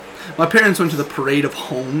My parents went to the Parade of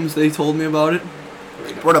Homes. They told me about it.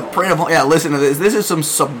 What a Parade of Homes. Yeah, listen to this. This is some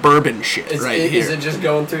suburban shit here. Is it just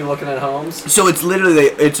going through looking at homes? So it's literally,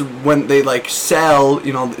 it's when they like sell,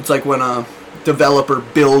 you know, it's like when a developer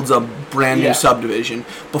builds a brand new subdivision.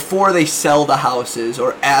 Before they sell the houses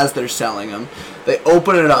or as they're selling them, they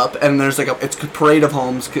open it up and there's like it's a Parade of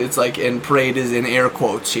Homes. It's like, and parade is in air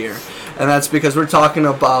quotes here. And that's because we're talking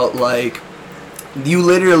about like, you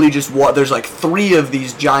literally just there's like 3 of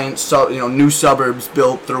these giant new suburbs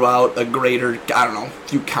built throughout a greater, I don't know,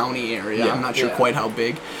 few county area. I'm not sure quite how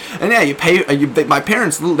big. And yeah, you pay. My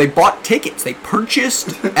parents, they bought tickets. They purchased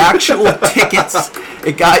actual tickets.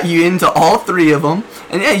 It got you into all 3 of them.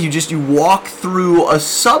 And yeah, you walk through a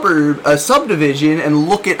subdivision and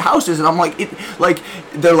look at houses. And I'm like,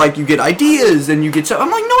 they're like, you get ideas and you get.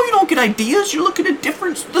 I'm like, no, you don't get ideas. You're looking at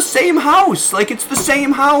the same house. Like it's the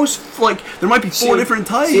same house. Like there might be 4 different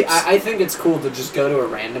types. See, I think it's cool to just go to a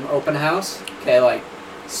random open house. Okay, like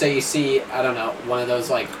say you see, I don't know, one of those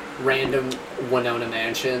like random Winona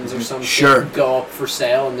mansions or something. Sure. Go up for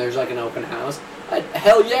sale and there's like an open house.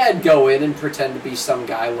 Hell yeah, I'd go in and pretend to be some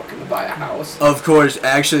guy looking to buy a house. Of course,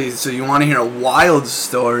 actually, so you want to hear a wild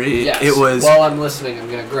story? Yes. It was. While I'm listening, I'm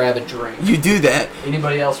gonna grab a drink. You do that.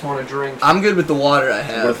 Anybody else want a drink? I'm good with the water I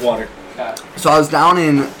have. With water. Okay. So I was down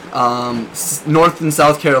in North and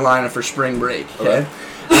South Carolina for spring break. Okay.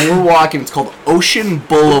 And we're walking. It's called Ocean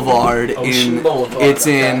Boulevard. It's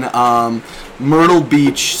in Myrtle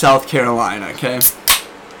Beach, South Carolina. Okay.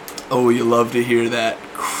 Oh, you love to hear that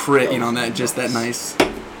crit. You know that nice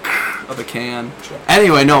of a can.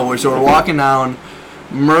 Anyway, no. So we're walking down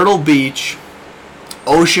Myrtle Beach,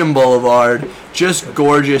 Ocean Boulevard. Just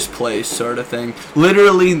gorgeous place, sort of thing.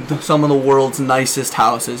 Literally some of the world's nicest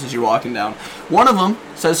houses as you're walking down. One of them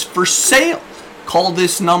says for sale. Call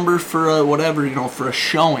this number for whatever, for a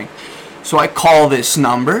showing. So I call this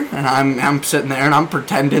number, and I'm sitting there, and I'm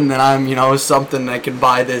pretending that I'm, something that can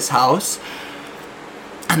buy this house.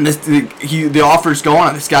 And the offer's going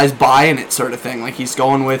on. This guy's buying it, sort of thing. Like, he's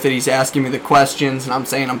going with it. He's asking me the questions, and I'm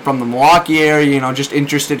saying I'm from the Milwaukee area, just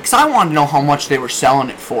interested. Because I wanted to know how much they were selling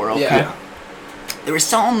it for, okay? Yeah. They were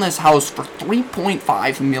selling this house for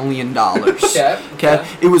 $3.5 million. Okay.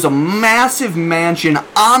 It was a massive mansion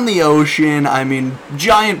on the ocean. I mean,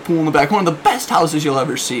 giant pool in the back. One of the best houses you'll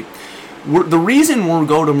ever see. The reason we'll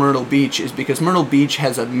go to Myrtle Beach is because Myrtle Beach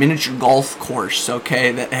has a miniature golf course,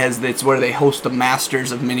 okay, it's where they host the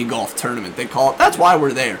Masters of Mini Golf Tournament, they call it. That's why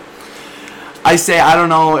we're there. I say, I don't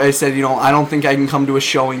know, I said, I don't think I can come to a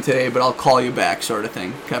showing today, but I'll call you back, sort of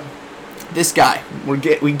thing. Okay. This guy, we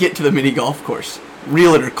get to the mini golf course.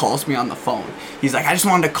 Realtor calls me on the phone. He's like, I just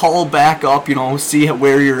wanted to call back up, see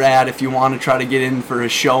where you're at if you want to try to get in for a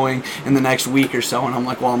showing in the next week or so. And I'm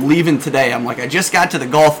like, well, I'm leaving today. I'm like, I just got to the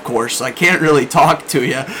golf course, so I can't really talk to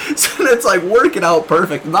you. So it's like working out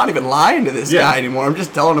perfect. I'm not even lying to this guy anymore. I'm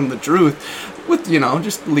just telling him the truth with,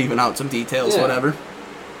 just leaving out some details, whatever.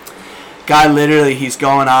 Guy literally, he's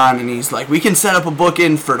going on and he's like, we can set up a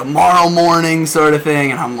booking for tomorrow morning, sort of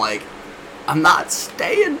thing. And I'm like, I'm not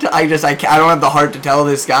staying. I don't have the heart to tell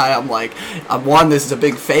this guy. I'm like, one, this is a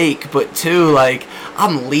big fake, but 2, like,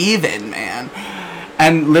 I'm leaving, man.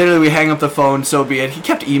 And literally, we hang up the phone, so be it. He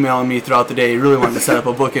kept emailing me throughout the day. He really wanted to set up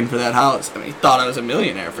a booking for that house. I mean, he thought I was a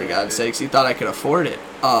millionaire, for God's sakes. He thought I could afford it.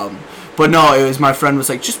 But no, it was, my friend was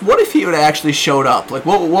like, just what if he would have actually showed up? Like,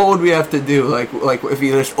 what would we have to do? Like if he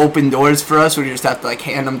just opened doors for us, would we just have to, like,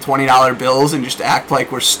 hand him $20 bills and just act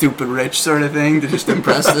like we're stupid rich, sort of thing, to just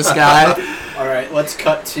impress this guy? All right, let's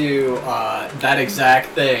cut to that exact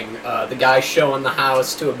thing. The guy showing the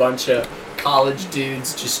house to a bunch of college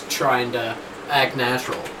dudes just trying to act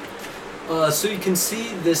natural. So you can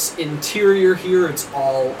see this interior here. It's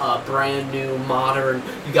all brand new, modern.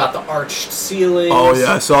 You got the arched ceilings. Oh,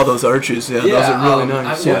 yeah, I saw those arches. Yeah, those are really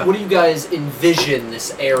nice. What do you guys envision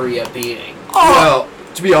this area being? Well,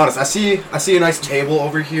 to be honest, I see a nice table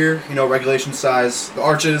over here, regulation size. The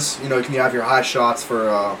arches, you can have your high shots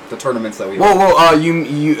for the tournaments that we have. Whoa,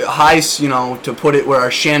 you high, to put it where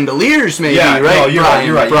our chandeliers may be, right? No, you're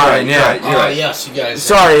right. Yes, you guys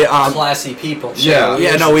sorry, classy people.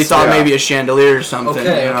 We thought maybe a chandelier or something,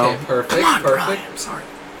 Okay, perfect. I'm sorry.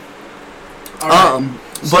 All right.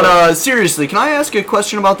 But seriously, can I ask you a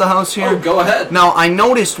question about the house here? Oh, go ahead. Now, I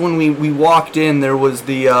noticed when we walked in, there was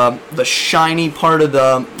the shiny part of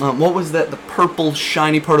the what was that? The purple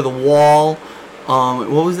shiny part of the wall.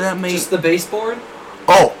 What was that made? Just the baseboard?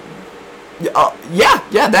 Oh. That.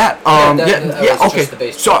 Okay. Just the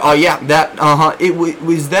baseboard. So, that. It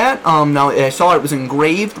was that. Now I saw it was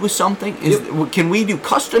engraved with something. Can we do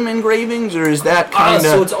custom engravings, or is that kind of?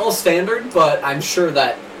 So it's all standard, but I'm sure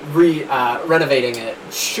that renovating it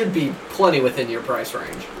should be plenty within your price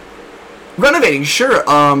range. Renovating, sure.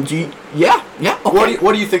 Yeah. Okay.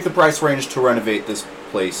 What do you think the price range to renovate this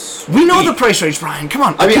place? We know the price range, Brian. Come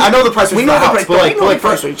on. I mean, I know the price range. We know the price,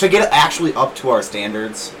 but like to get it actually up to our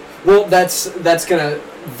standards. Well, that's gonna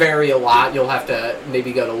vary a lot. You'll have to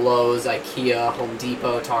maybe go to Lowe's, IKEA, Home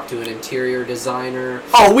Depot, talk to an interior designer.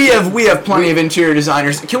 Oh, we have plenty of interior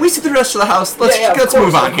designers. Can we see the rest of the house? Let's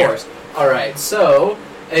move on here. All right. So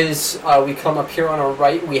as we come up here on our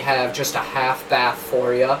right, we have just a half bath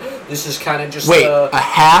for you. This is kind of just a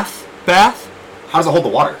half bath. How does it hold the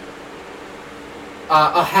water?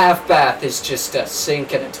 A half bath is just a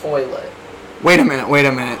sink and a toilet. Wait a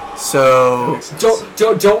minute. So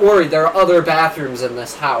don't worry. There are other bathrooms in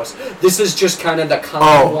this house. This is just kind of the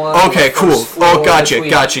common one. Oh, okay, cool. Oh, gotcha.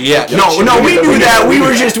 Yeah. No, we knew that. We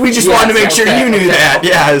just wanted to make sure you knew that.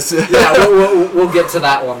 Yes. Yeah, we'll get to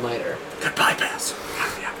that one later. Goodbye, pass.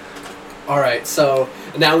 Yeah. All right. So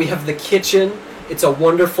now we have the kitchen. It's a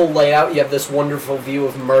wonderful layout. You have this wonderful view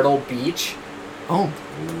of Myrtle Beach. Oh.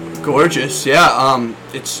 Gorgeous, yeah.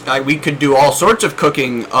 We could do all sorts of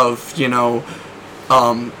cooking of,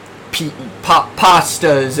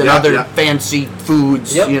 pastas and other fancy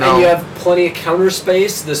foods. Yep, and you have plenty of counter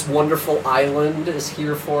space. This wonderful island is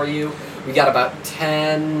here for you. We got about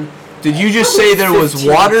 10. Did you just say there 15. Was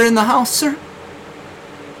water in the house, sir?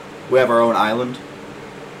 We have our own island.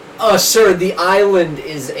 Sir, the island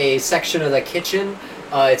is a section of the kitchen.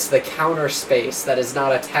 It's the counter space that is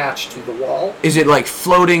not attached to the wall. Is it like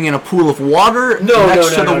floating in a pool of water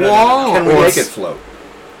next to the wall? Can we make it float?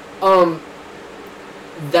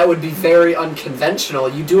 That would be very unconventional.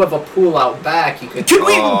 You do have a pool out back. You could.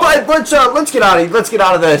 But let's get out of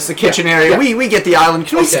the kitchen area. Yeah. We get the island.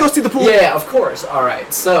 Can we go see the pool? Yeah, of course. All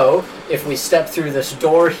right. So if we step through this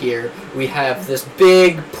door here, we have this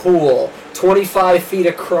big pool, 25 feet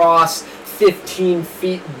across. 15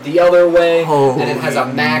 feet the other way, and it has a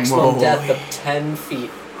maximum depth of 10 feet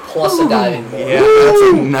plus a diving board. Yeah, that's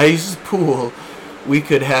a nice pool. We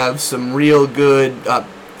could have some real good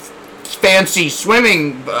fancy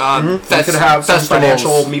swimming we could have some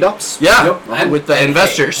financial meetups. Yeah, and with the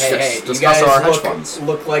investors. Hey, discuss our hedge funds.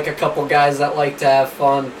 Look like a couple guys that like to have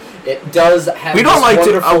fun. It does have we don't like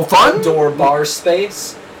wonderful to fun? outdoor bar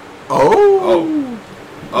space. Oh.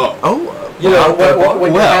 You know,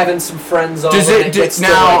 when you're having some friends over,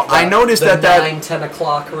 I noticed that 9-10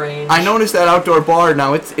 o'clock range. I noticed that outdoor bar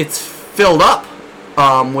now. It's filled up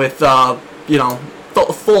with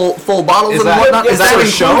full bottles and whatnot. Is that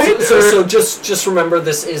included? So just remember,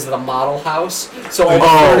 this is the model house. So all the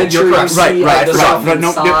furniture you see, the stuff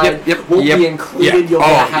inside won't be included. You'll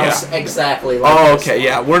get a house exactly like this. Okay,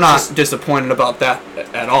 yeah, we're not disappointed about that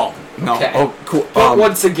at all. No. Okay. Oh, cool. But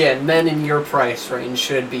once again, men in your price range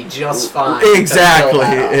should be just fine.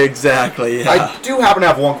 Exactly. Yeah. I do happen to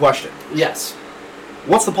have one question. Yes.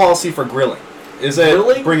 What's the policy for grilling? Is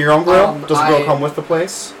it bring your own grill? Does the grill come with the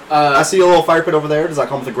place? I see a little fire pit over there. Does that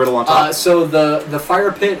come with a griddle on top? So the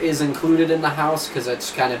fire pit is included in the house because it's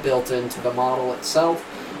kind of built into the model itself.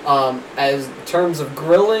 As in terms of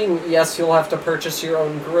grilling, yes, you'll have to purchase your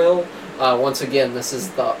own grill. Once again, this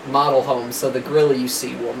is the model home, so the grill you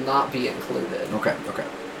see will not be included. Okay.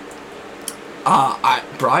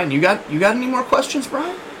 Brian, you got any more questions,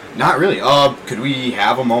 Brian? Not really. Could we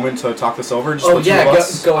have a moment to talk this over?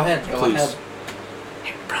 Just go ahead. Please.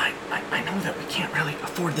 Hey, Brian, I know that we can't really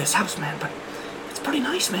afford this house, man, but it's pretty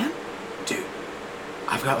nice, man. Dude,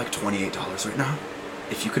 I've got like $28 right now.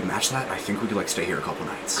 If you could match that, I think we could stay here a couple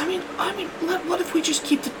nights. I mean, what if we just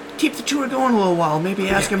keep the tour going a little while? Maybe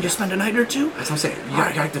ask him to spend a night or two. That's what I'm saying. You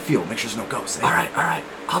gotta get the feel. Make sure there's no ghosts. All right.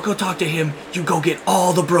 I'll go talk to him. You go get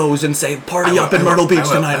all the bros and say party up in Myrtle Beach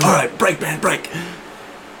tonight. All right, break, man, break.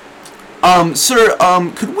 Sir,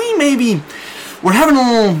 could we maybe? We're having a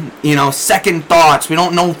little, second thoughts. We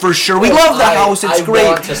don't know for sure. We love the house; it's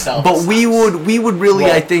great. But we would really,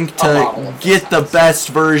 I think, to get the best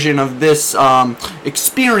version of this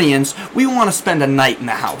experience, we want to spend a night in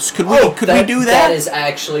the house. Could we do that? That is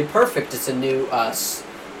actually perfect. It's a new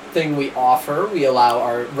thing we offer. We allow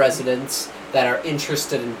our residents that are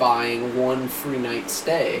interested in buying one free night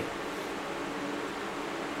stay.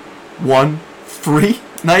 One free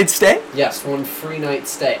night stay? Yes, one free night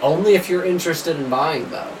stay. Only if you're interested in buying,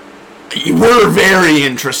 though. We're very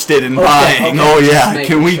interested in buying. Okay. Oh yeah.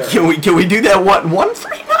 Can we do that? One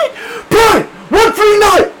free night? Brian, one free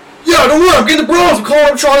night. Yeah, don't worry. I'm getting the bros. I'm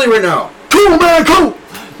calling up Charlie right now. Cool, man. Cool.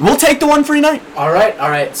 We'll take the one free night. All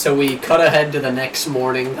right. So we cut ahead to the next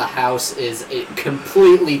morning. The house is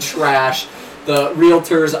completely trashed. The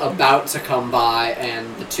realtor's about to come by,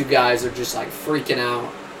 and the two guys are just freaking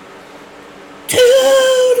out. Dude,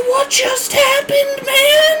 what just happened,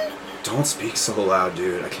 man? Don't speak so loud,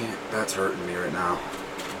 dude. I can't. That's hurting me right now.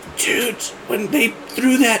 Dude, when they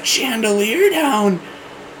threw that chandelier down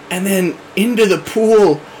and then into the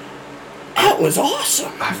pool, that was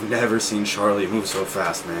awesome. I've never seen Charlie move so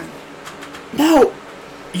fast, man. Now,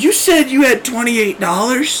 you said you had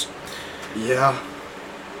 $28. Yeah.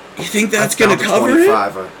 You think that's gonna cover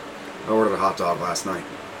 25. it? I ordered a hot dog last night.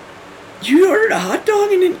 You ordered a hot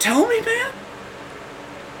dog and didn't tell me, man?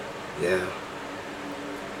 Yeah.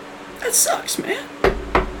 That sucks, man.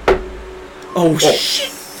 Oh.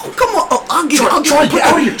 Shit. Oh, come on. Oh, I'll get it. I'll Charlie, get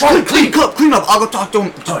out of here. Charlie, clean up. I'll go talk to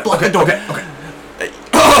him. Just block that door. Okay.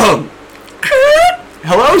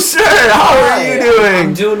 Hello, sir. How are you doing?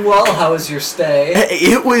 I'm doing well. How was your stay?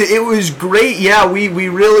 It was great. Yeah, we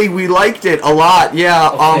really liked it a lot. Yeah.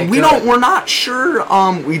 Okay, we're not sure.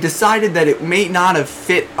 We decided that it may not have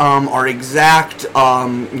fit our exact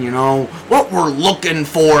what we're looking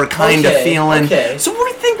for kind of feeling. Okay. So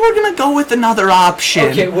we think we're gonna go with another option.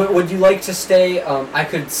 Okay. Would you like to stay? I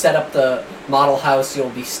could set up the model house you'll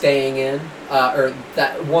be staying in. Or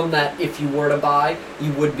that one that if you were to buy,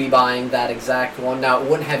 you would be buying that exact one. Now, it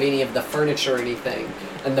wouldn't have any of the furniture or anything,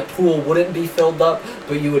 and the pool wouldn't be filled up,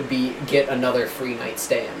 but you would get another free night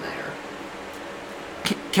stay in there.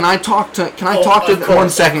 Can I talk to? Of course, 1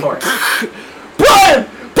 second? Of course. Brian,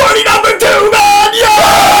 party number 2, man!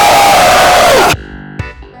 Yeah!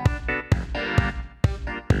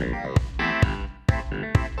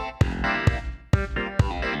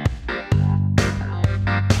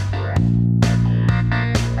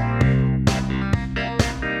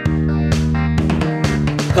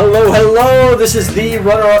 Hello, this is the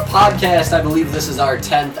RunnerUp podcast. I believe this is our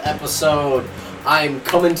 10th episode. I'm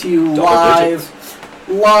coming to you live,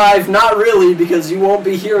 not really, because you won't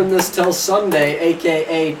be hearing this till Sunday,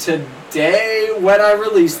 aka today when I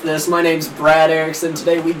release this. My name's Brad Erickson.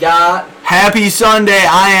 Today we got... Happy Sunday.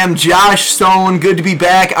 I am Josh Stone. Good to be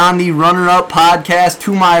back on the RunnerUp podcast.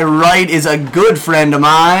 To my right is a good friend of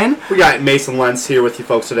mine. We got Mason Lentz here with you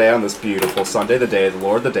folks today on this beautiful Sunday, the day of the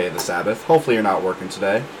Lord, the day of the Sabbath. Hopefully you're not working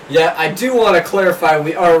today. Yeah, I do want to clarify,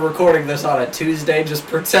 we are recording this on a Tuesday, just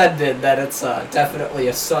pretended that it's definitely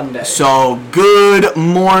a Sunday. So, good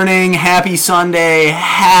morning, happy Sunday,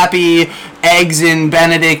 happy Eggs and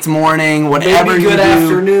Benedict morning, whatever maybe you good do.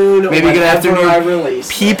 Afternoon, Maybe good afternoon. I release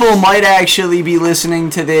People this. might actually be listening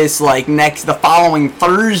to this like the following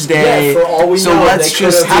Thursday. Yeah, for all we so know, let's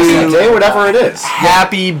just happy day, whatever it is.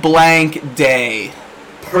 Happy blank day.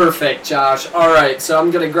 Perfect, Josh. Alright, so I'm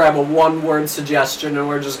going to grab a one-word suggestion and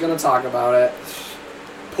we're just going to talk about it.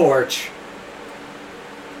 Porch.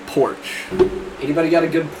 Anybody got a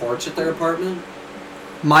good porch at their apartment?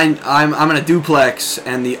 Mine, I'm in a duplex,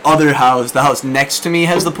 and the other house, the house next to me,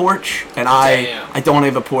 has the porch, and I don't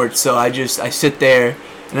have a porch, so I sit there,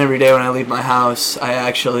 and every day when I leave my house, I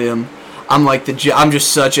actually I'm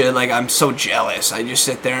just such a, I'm so jealous. I just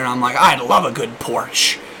sit there and I'm like, I'd love a good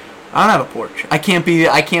porch. I don't have a porch. I can't be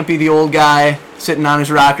the old guy sitting on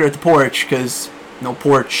his rocker at the porch, because no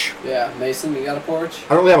porch. Yeah, Mason, you got a porch? I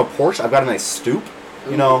don't really have a porch. I've got a nice stoop.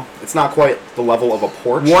 You know, it's not quite the level of a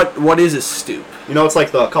porch. What is a stoop? You know, it's like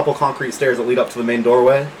the couple concrete stairs that lead up to the main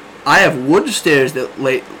doorway. I have wood stairs that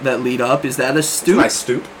lead up. Is that a stoop? It's a nice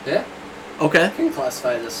stoop. Yeah. Okay. I can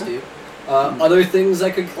classify as a stoop. Other things I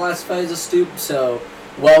could classify as a stoop, so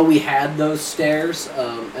while we had those stairs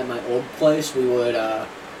at my old place, we would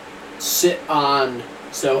sit on...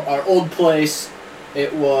 So our old place,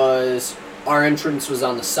 our entrance was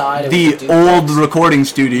on the side. The old recording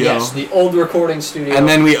studio. Yes, the old recording studio. And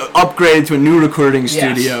then we upgraded to a new recording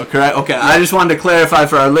studio, correct? Okay, I just wanted to clarify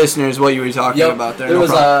for our listeners what you were talking about there. There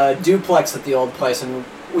was a duplex at the old place, and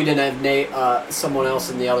we didn't have someone else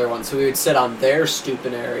in the other one, so we would sit on their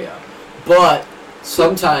stooping area. But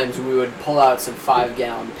sometimes we would pull out some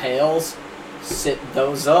 5-gallon pails, sit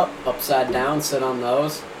those up, upside down, sit on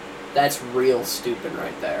those. That's real stooping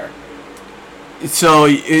right there. So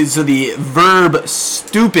the verb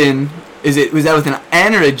stoopin, was that with an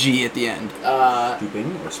N or a G at the end?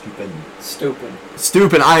 Stooping or stoopin? Stoopin.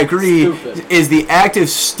 Stoopin, I agree. Stoopin. Is the act of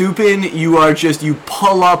stoopin, you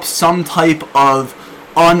pull up some type of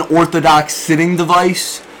unorthodox sitting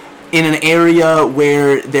device in an area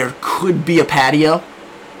where there could be a patio?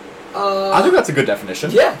 I think that's a good definition.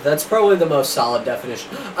 Yeah, that's probably the most solid definition.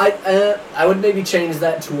 I would maybe change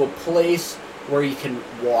that to a place where you can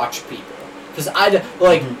watch people. Because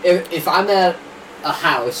if I'm at a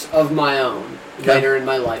house of my own later in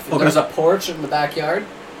my life, and there's a porch in the backyard,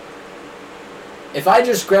 if I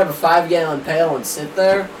just grab a 5-gallon pail and sit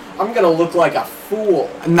there, I'm gonna look like a fool.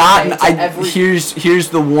 Here's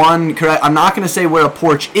the one correct. I'm not gonna say where a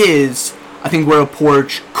porch is. I think where a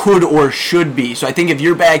porch could or should be. So I think if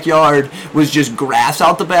your backyard was just grass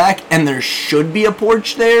out the back and there should be a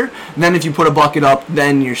porch there, then if you put a bucket up,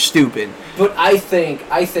 then you're stooping. But I think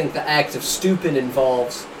the act of stooping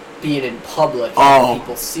involves being in public and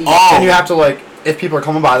people see. And you have to like, if people are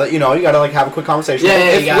coming by, you know, you gotta like have a quick conversation. Yeah,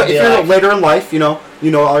 if you gotta you're like, later in life, you know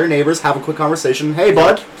all your neighbors, have a quick conversation. Hey,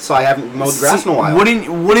 bud, so I haven't mowed the grass in a while.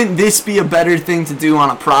 Wouldn't this be a better thing to do on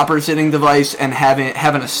a proper sitting device and having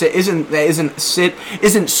a sit?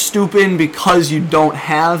 Isn't stooping because you don't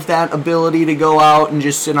have that ability to go out and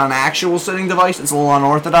just sit on an actual sitting device? It's a little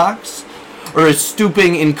unorthodox. Or is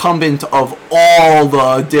stooping incumbent of all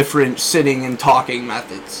the different sitting and talking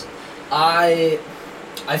methods?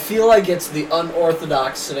 I feel like it's the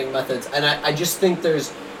unorthodox sitting methods, and I just think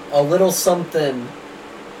there's a little something.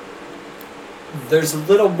 There's a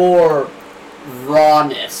little more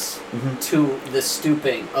rawness to the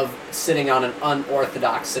stooping of sitting on an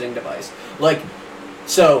unorthodox sitting device. Like,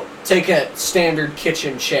 so take a standard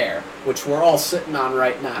kitchen chair, which we're all sitting on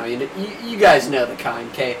right now. You guys know the kind,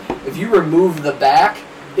 okay? If you remove the back,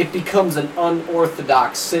 it becomes an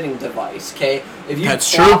unorthodox sitting device, okay? If you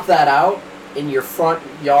pop that out in your front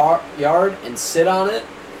yard and sit on it,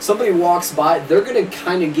 somebody walks by, they're going to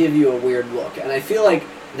kind of give you a weird look. And I feel like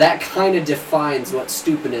that kind of defines what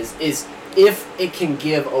stooping is if it can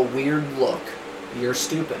give a weird look, you're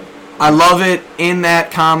stooping. I love it. In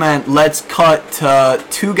that comment, let's cut to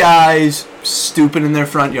two guys stooping in their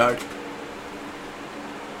front yard.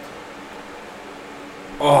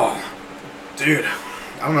 Oh, dude.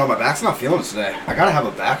 I don't know, my back's not feeling it today. I gotta have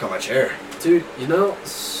a back on my chair. Dude,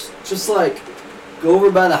 just like, go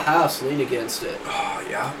over by the house, lean against it. Oh,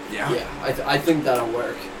 yeah? Yeah, I think that'll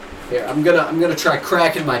work. Here, I'm gonna try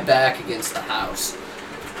cracking my back against the house.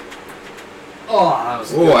 Oh, that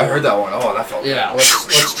was good. I heard that one. Oh, that felt good. Yeah,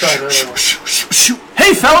 let's try another one.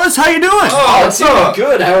 Hey, fellas, how you doing? Oh, it's doing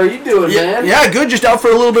good. How are you doing, man? Yeah, good. Just out for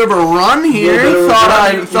a little bit of a run here. Thought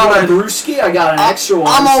I'd brewski. I got an extra one.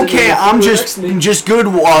 I'm okay. I'm just good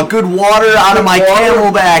water out of my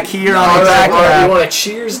Camelback here on the back. You want to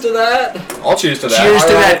cheers to that? I'll cheers to that. Cheers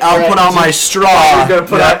to that. I'll put on my straw. You're gonna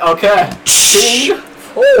put out. Okay.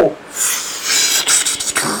 Oh.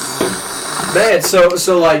 Man,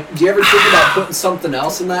 so like, do you ever think about putting something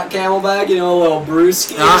else in that Camelback? You know, a little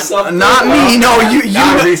brewski or something? Not me. No, you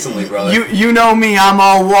not recently, brother. You know me. I'm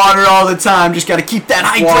all water all the time. Just got to keep that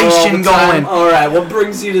hydration going. All right. What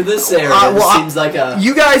brings you to this area? Seems like a.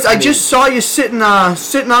 You guys, I just saw you sitting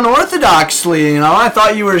unorthodoxly. You know, I saw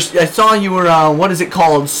you were. What is it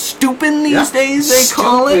called? Stooping these days? They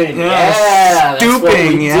call it. Yeah.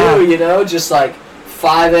 Stooping. That's what we do. You know, just like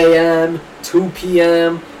 5 a.m., 2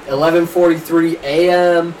 p.m. 11:43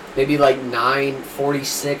 a.m., maybe like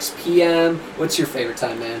 9:46 p.m. What's your favorite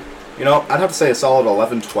time, man? You know, I'd have to say a solid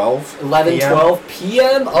 11:12. 11:12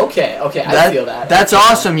 p.m. Okay, I feel that. That's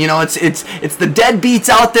awesome. You know, it's the deadbeats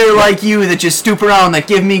out there like you that just stoop around that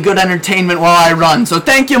give me good entertainment while I run. So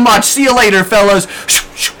thank you much. See you later, fellas.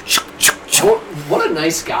 What a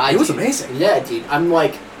nice guy. He was amazing. Yeah, dude. I'm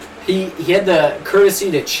like, he had the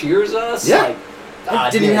courtesy to cheers us. Yeah.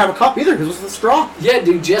 Like, didn't even have a cup either because it was a straw. Yeah,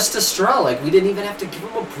 dude, just a straw. Like, we didn't even have to give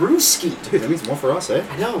him a brewski. Dude, that means more for us, eh?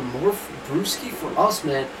 I know, more brewski for us,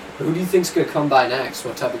 man. Who do you think's gonna come by next?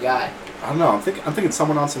 What type of guy? I don't know. I'm thinking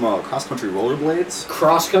someone on some cross-country rollerblades.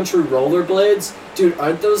 Cross-country rollerblades? Dude,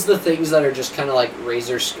 aren't those the things that are just kind of like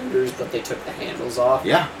razor scooters, but they took the handles off?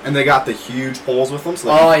 Yeah, and they got the huge poles with them. So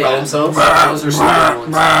those are super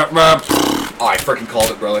ones. Oh, I freaking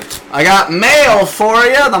called it, brother. I got mail for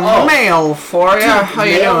you. Mail for you. How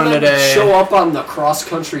you doing today? Show up on the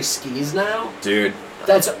cross-country skis now? Dude.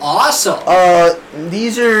 That's awesome.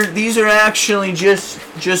 These are actually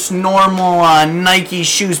just normal Nike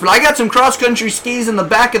shoes, but I got some cross country skis in the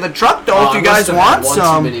back of the truck though. If you guys want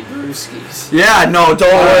some. Too many brewskis. Yeah, no,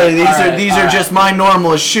 don't worry. These are just my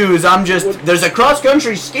normal shoes. There's a cross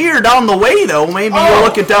country skier down the way though. Maybe you'll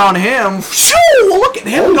look it down him. Shoo! Look at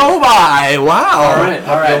him go by. Wow.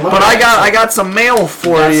 All right. But I got some mail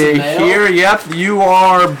for you here. Yep, you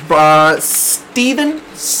are Steven.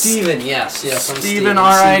 Steven, yes, I'm Steven,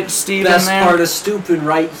 all right, Steven. Best there. part of Stoopin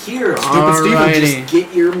right here. Stupid Steven, just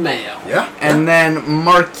get your mail. Yeah. And then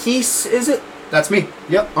Marquise, is it? That's me.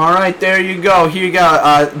 Yep. All right, there you go. Here you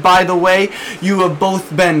go. By the way, you have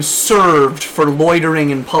both been served for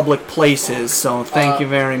loitering in public places, so thank you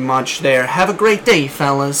very much there. Have a great day,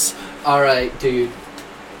 fellas. All right, dude.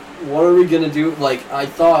 What are we gonna do? Like, I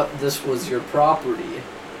thought this was your property.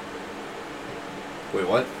 Wait,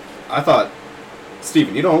 what? I thought...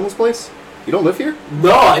 Steven, you don't own this place? You don't live here?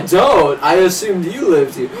 No, I don't. I assumed you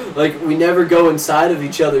lived here. Like, we never go inside of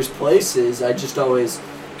each other's places. I just always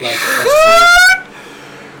Like,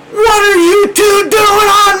 what are you two doing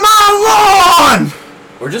on my lawn?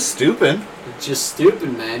 We're just stooping. just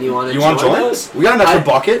stupid, man. You want to join us? We got an extra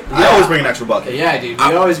bucket. We always bring an extra bucket. Yeah, dude.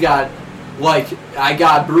 We always got, like, I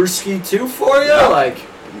got brewski too for you. Yeah. Like,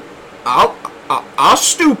 I'll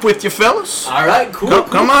stoop with you, fellas. all right, cool.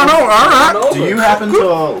 Come on over. All right. Do you happen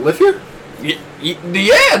to live here?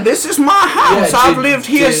 Yeah, this is my house. Yeah, I've lived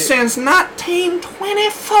here since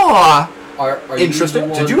 1924. Are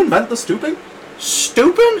Interesting. Did you invent the stooping?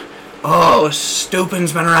 Stoopin'? Oh,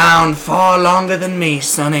 stooping's been around far longer than me,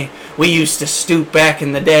 sonny. We used to stoop back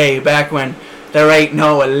in the day, back when there ain't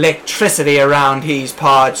no electricity around these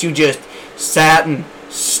parts. You just sat and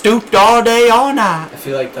stooped all day, all night. I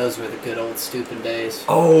feel like those were the good old stooping days.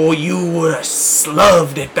 Oh, you would have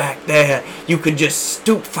loved it back there. You could just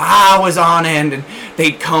stoop for hours on end, and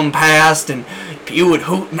they'd come past, and you would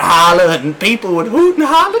hoot and holler, and people would hoot and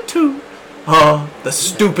holler too. Oh, the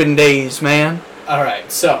stooping days, man. All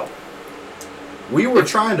right, so We were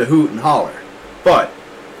trying to hoot and holler, but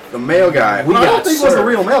the mail guy, We I don't got think was the served.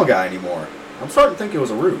 real mail guy anymore. I'm starting to think it was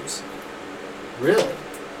a ruse. really,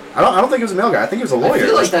 I don't think it was a mail guy. I think it was a I lawyer.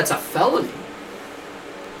 feel like that's a felony.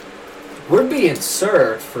 We're being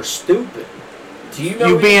served for stupid. Do you know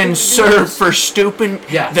You what being can served do? for stooping?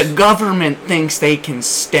 Yes. The government thinks they can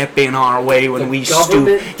step in our way when The we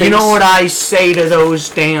government stoop. You thinks- know what I say to those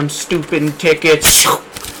damn stooping tickets?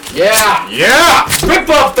 Yeah, yeah. rip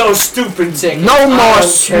up those stupid tickets. No I more,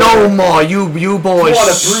 don't care. no more. You boys. want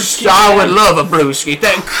a brewski, I would man? love a brewski.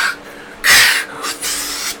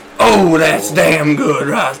 Oh, that's damn good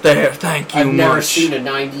right there. Thank you I've never much. seen a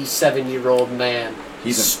 97-year-old man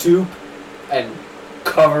He's a- stoop and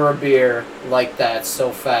cover a beer like that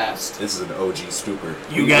so fast. This is an OG stooper.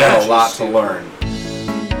 You got guys a lot to stupid. learn.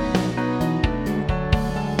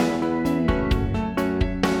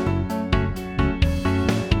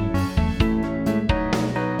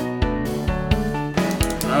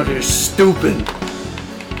 Out here stooping.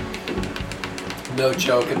 No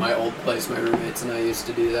joke, at my old place, my roommates and I used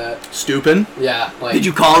to do that. Stooping? Yeah, like, Did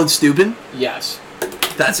you call it stooping? yes.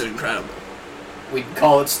 That's incredible. We'd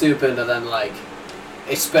call it stupid, and then, like,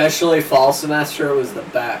 especially fall semester, it was the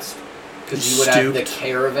best. Because you would have the Stooped.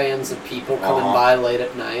 caravans of people coming Uh-huh. by late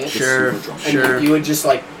at night. Sure, super drunk. And sure. you would just,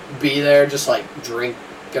 like, be there, just, like, drinking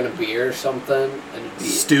a beer or something, and it'd be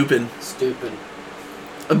Stooping. stupid.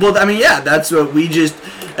 Well, I mean, yeah, that's what we just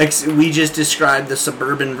described the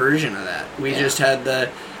suburban version of that. We Yeah. just had the.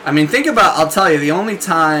 I mean, think about. I'll tell you, the only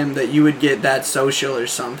time that you would get that social or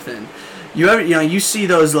something, you see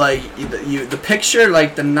those like the picture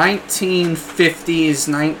like the 1950s,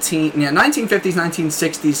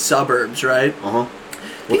 1960s suburbs, right? Uh-huh.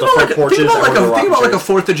 With Think the about, front porches. think about everywhere like a rocking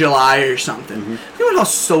 4th of July or something. Mhm. Think about how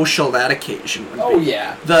social that occasion would be. Oh,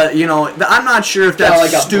 yeah. I'm not sure if Got, that's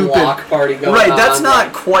like, a stupid. block party going Right, on. that's not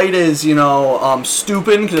like- quite as,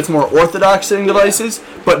 stupid because it's more orthodox in devices.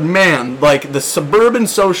 But man, like the suburban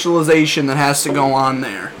socialization that has to go on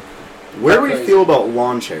there. Where do we Crazy. feel about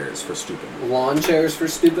lawn chairs for stooping? Lawn chairs for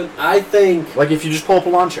stupid? I think... Like if you just pull up a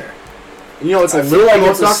lawn chair. You know, it's I a feel little like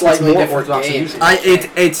it's a unorthodox, slightly it's more different orthodox than game. usual.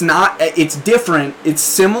 It's not. It's different. It's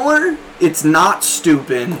similar. It's not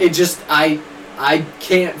stupid. It just... I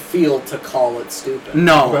can't feel to call it stupid.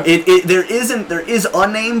 No, Okay. there is a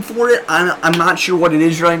name for it. I'm not sure what it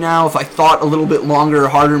is right now. If I thought a little bit longer or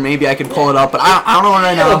harder, maybe I could pull it up. But I don't know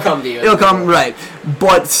right now. It'll come to you. It'll come right.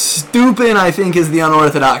 But stooping, I think, is the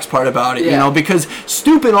unorthodox part about it. Yeah. Because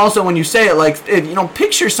stooping also, when you say it, like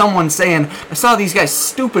picture someone saying, "I saw these guys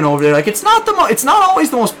stooping over there." Like it's not it's not always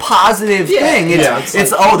the most positive Yeah, thing. yeah,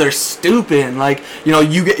 It's oh, they're stooping. Like you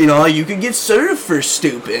could get served for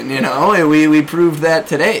stooping. And we proved that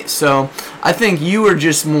today. So I think you were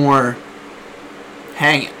just more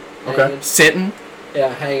hanging, Okay. sitting.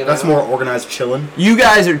 Yeah, hanging That's out. more organized chilling. You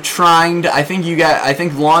guys are trying to. I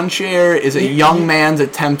think lawn chair is a young man's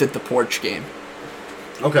attempt at the porch game.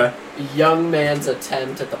 Okay. Young man's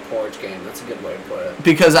attempt at the porch game. That's a good way to put it.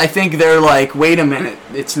 Because I think they're like, wait a minute,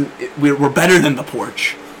 we're better than the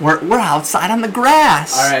porch. We're outside on the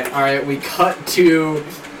grass. All right. We cut to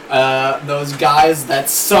those guys that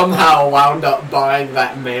somehow wound up buying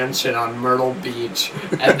that mansion on Myrtle Beach,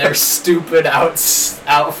 and they're stupid out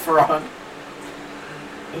front.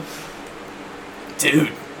 Dude,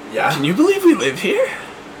 Yeah. can you believe we live here?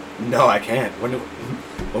 No, I can't. When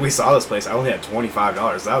we saw this place, I only had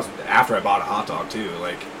 $25. That was after I bought a hot dog too.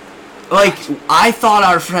 Like, I thought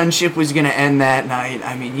our friendship was gonna end that night.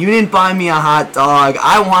 I mean, you didn't buy me a hot dog.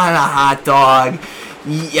 I wanted a hot dog.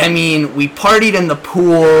 I mean, we partied in the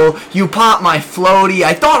pool. You popped my floaty.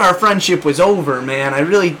 I thought our friendship was over, man. I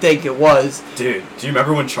really think it was. Dude, do you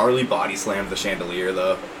remember when Charlie body slammed the chandelier,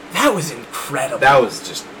 though? That was incredible. That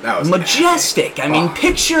was majestic. I mean,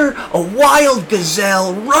 picture a wild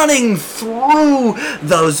gazelle running through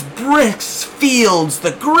those bricks fields,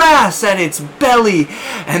 the grass at its belly,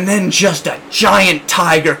 and then just a giant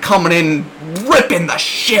tiger coming in, ripping the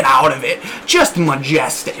shit out of it. Just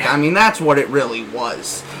majestic. I mean, that's what it really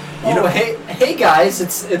was. Hey guys,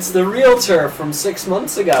 it's the realtor from 6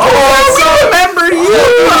 months ago. Oh, I remember you!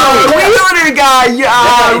 Realtor guy!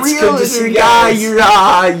 Realtor guy!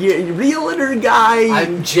 Realtor guy!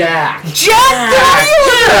 I'm Jack. Jack the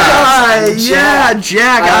realtor guy! Yeah,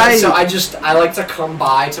 Jack. So I like to come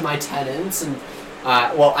by to my tenants and,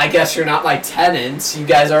 well, I guess you're not my tenants. You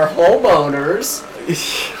guys are homeowners.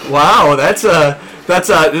 Wow, that's a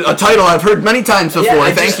title I've heard many times before.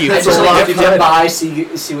 Yeah, Thank you. I just like to come by, see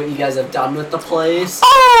what you guys have done with the place.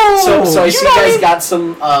 Oh! So I see you guys got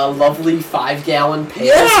some lovely 5-gallon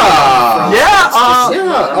pails.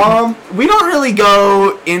 We don't really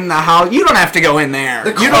go in the house. You don't have to go in there.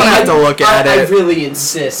 You don't have to look at it. I really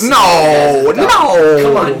insist. No.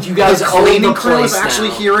 Come on, you guys own the cleaning crew is place actually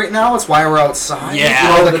now. here right now. It's why we're outside.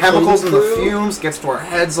 Yeah. You know, the chemicals and the crew? fumes gets to our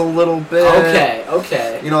heads a little bit.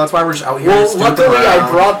 Okay. You know, that's why we're just out here. Well, luckily I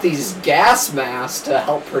brought these gas masks to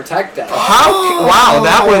help protect us. Wow,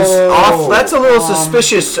 that was off. That's a little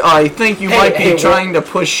suspicious. I think you might be trying to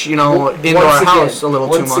push, into our house a little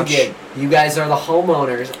too much. Once again, you guys are the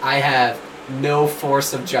homeowners. I have no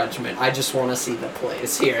force of judgment. I just want to see the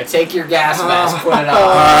place. Here, take your gas mask, put it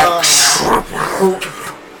on.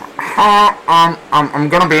 I'm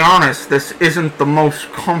gonna be honest. This isn't the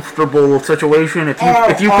most comfortable situation. If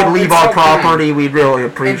you could leave our property, we'd really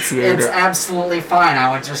appreciate it. It's absolutely fine.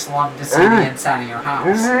 I would just love to see the inside of your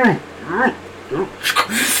house.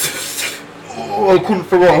 I couldn't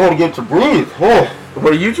figure out how to get to breathe.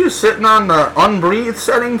 Were you just sitting on the unbreathed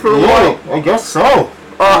setting for a while? I guess so.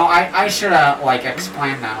 I should have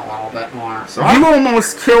explained that a little bit more. You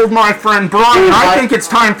almost killed my friend Brian. I think it's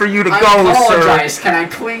time for you to go, sir. I apologize. Can I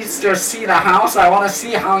please just see the house? I want to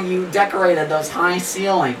see how you decorated those high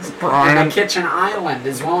ceilings and the kitchen island,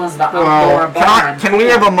 as well as the outdoor bar. Can we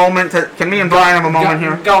have a moment? Can me and Brian have a moment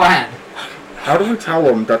here? Go ahead. How do we tell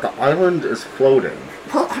them that the island is floating?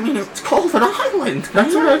 Well, I mean, it's called an island.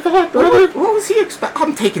 That's what I thought, brother. What was he expect?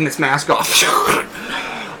 I'm taking this mask off.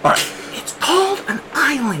 All right. It's called an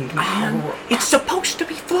island, man. It's supposed to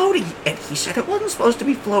be floating. And he said it wasn't supposed to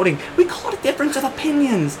be floating. We call it a difference of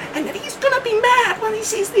opinions. And that he's gonna be mad when he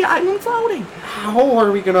sees the island floating. How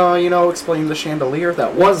are we gonna, explain the chandelier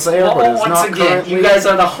that was there, but is once not again, currently? you guys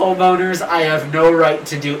are the homeowners. I have no right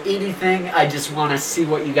to do anything. I just want to see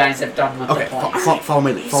what you guys have done with the place. Follow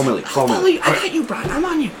me. I got you, Brian. I'm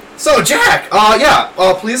on you. So, Jack,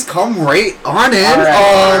 please come right on in.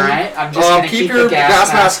 All right. I'm just gonna keep your the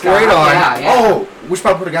gas mask right on. Yeah. Oh, we should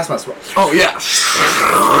probably put a gas mask on. Oh, yeah.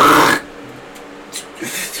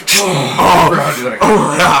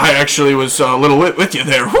 I actually was a little with you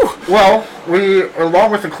there. Whew. Well, we,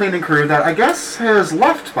 along with the cleaning crew that I guess has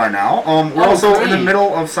left by now, we're also in the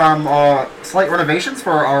middle of some slight renovations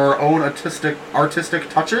for our own artistic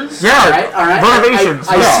touches. Yeah, all right. renovations.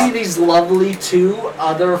 I see these lovely 2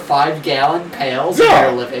 other 5-gallon pails in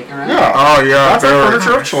your living room. Yeah. Oh, yeah. That's our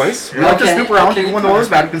furniture of choice. We like to snoop around. Even when the door's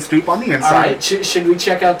bad, you can snoop on the inside. All right. Should we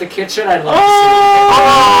check out the kitchen? I'd love to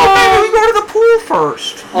see. Maybe we go to the pool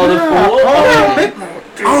first. Oh, the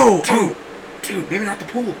pool? Dude, maybe not the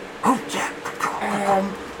pool. Oh, yeah.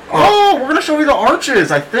 We're gonna show you the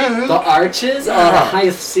arches, I think. The arches? Oh, the high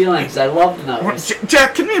ceilings. I love those.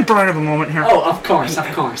 Jack, can me and Brian have a moment here? Oh, of course.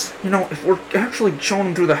 If we're actually showing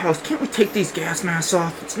them through the house, can't we take these gas masks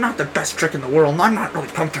off? It's not the best trick in the world, and I'm not really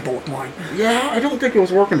comfortable with mine. Yeah, I don't think it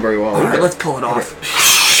was working very well. All right, let's pull it off.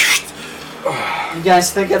 You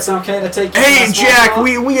guys think it's okay to take your Hey, mask Jack, off?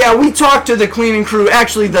 we talked to the cleaning crew.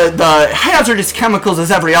 Actually, the hazardous chemicals is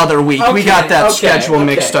every other week. We got that schedule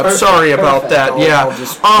mixed up. Sorry about that.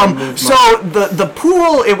 So the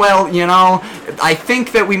pool, I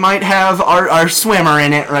think that we might have our swimmer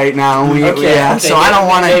in it right now. So I don't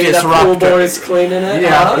want to disrupt. The pool boy's cleaning it.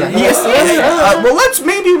 Yes. Well,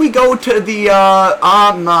 maybe we go to the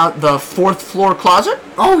 4th floor closet.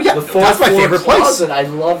 Oh, yeah, The 4th that's my floor favorite place. closet. I'd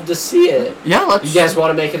love to see it. Yeah, let's. You guys want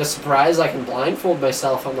to make it a surprise? I can blindfold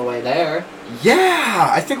myself on the way there. Yeah,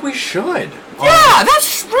 I think we should. Yeah,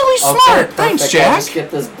 that's really smart. Okay, Thanks, perfect. Jack. I'll just get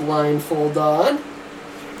this blindfold on.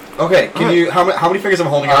 Okay, can you? How many fingers am I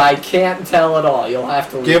holding up? I can't tell at all. You'll have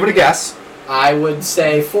to leave. Give it a guess. I would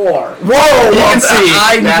say 4. Whoa! can see.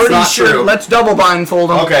 I'm That's pretty not sure. true. Let's double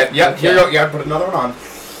blindfold him. Okay, yep, Okay. here you go. Yeah, put another one on.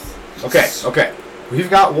 Okay. We've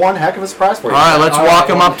got one heck of a surprise for you. All right, let's All walk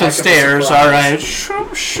right, him one up the heck of a stairs. surprise. All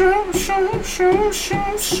right.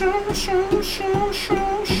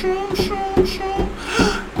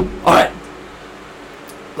 All right.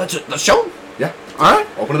 Let's show him. Yeah. All right.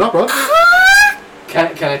 Open it up, bro.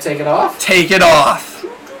 Can I take it off? Take it off.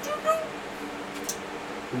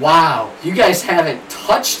 Wow, you guys haven't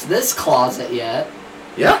touched this closet yet.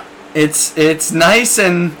 Yeah. It's nice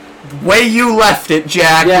and way you left it,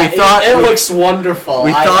 Jack. Yeah, we thought it looks wonderful.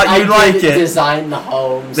 we thought you'd like it. Design the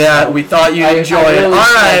home. that so we thought you'd I enjoy it. really All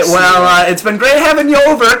right. like Well, it's been great having you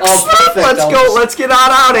over. Oh, perfect. Let's I'll go. just- Let's get on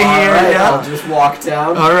out of All here. right, Yeah. I'll just walk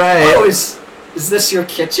down. All right. Oh, is this your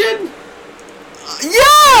kitchen?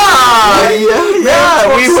 Yeah,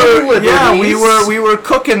 Liberties. we were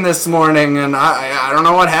cooking this morning, and I don't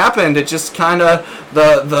know what happened. It just kind of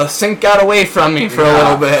the sink got away from me for a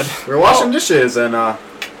little bit. We were washing dishes and got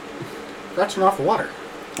turned off the water.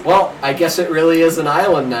 Well, I guess it really is an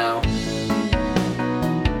island now.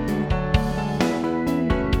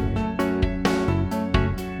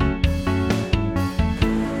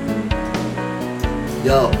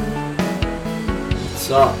 Yo. What's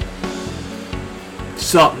up?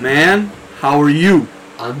 Sup, man? How are you?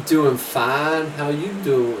 I'm doing fine. How you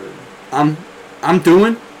doing? I'm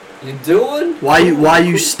doing. You doing? Why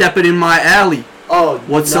you stepping in my alley? Oh,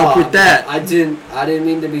 What's no, up with that? I didn't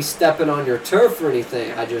mean to be stepping on your turf or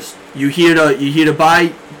anything. I just. You here to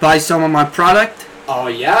buy some of my product? Oh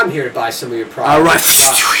yeah, I'm here to buy some of your products. All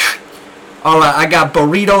right. All right, I got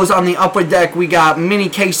burritos on the upper deck. We got mini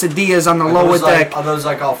quesadillas on the lower deck. Are those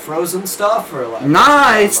like all frozen stuff or like?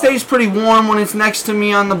 Nah, it stays pretty warm when it's next to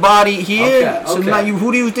me on the body here. Okay, So okay. now Whoa,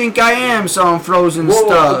 who do you think I am selling frozen whoa,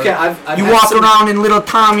 stuff? okay, I've You had walk some- around in Little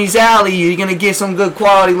Tommy's alley, you're gonna get some good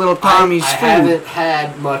quality Little Tommy's I food. haven't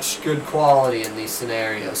had much good quality in these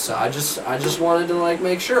scenarios, so I just wanted to like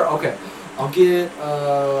make sure. Okay, I'll get.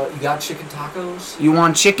 You got chicken tacos? You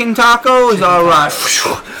want chicken tacos? Chicken All right.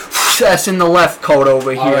 That's in the left coat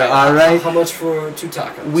over here. All right. How much for 2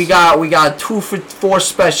 tacos? We got 2 for 4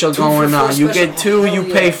 special 2 for going 4 on. You special. get 2, you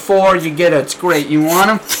Hell pay yeah. 4, you get it. It's great. You want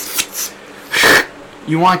them?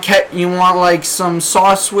 You want like some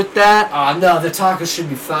sauce with that? No, the tacos should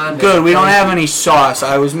be fine. Good. We don't have any sauce.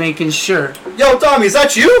 I was making sure. Yo, Tommy, is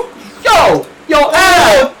that you? Yo,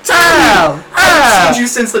 Al, I haven't Al. seen you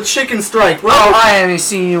since the chicken strike, bro. Oh, I haven't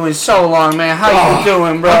seen you in so long, man. How you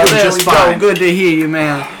doing, bro? I'm doing There just we go. fine. Good to hear you,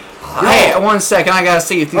 man. Hey, 1 second. I gotta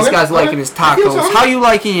see if these Okay, guys okay. liking his I feel tacos. sorry. How you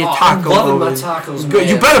liking your tacos? I'm loving my over tacos, Good.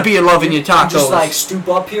 You man. better be loving your You tacos. just like stoop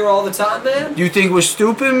up here all the time, man. You think we're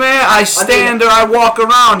stupid, man? I stand there, I walk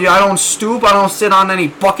around. I don't stoop. I don't sit on any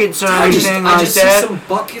buckets or anything I like just that. see some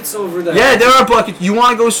buckets over there. Yeah, there are buckets. You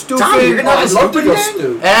want to go stupid? Tommy, you're not I'd love to go Stoopin'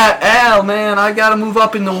 stoop. Al, man, I gotta move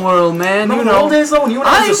up in the world, man. Remember You the know. old days though when you and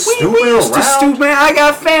I was just we stupid used to around? stoop, man. I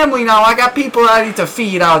got family now. I got people I need to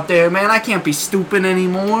feed out there, man. I can't be stooping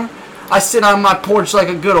anymore. I sit on my porch like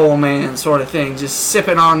a good old man, sort of thing, just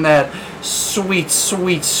sipping on that sweet,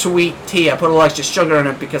 sweet, sweet tea. I put a little extra sugar in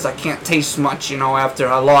it because I can't taste much, after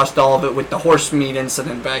I lost all of it with the horse meat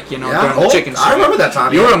incident back, during the chicken I strike. remember that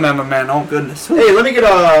time. You yeah. remember, man? Oh goodness. Hey, let me get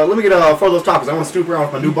 4 of those tacos. I want to stoop around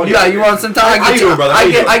with my new buddy. Yeah, you want some tacos? How you doing, brother? How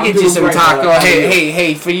you doing? I I'm get you doing some great, taco. brother.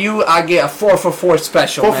 Hey, for you, I get a 4 for 4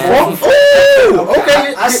 special, 4 man. for 4? Ooh,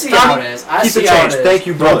 okay. I see Tommy, how it is. I Keep see the how change. it is. Thank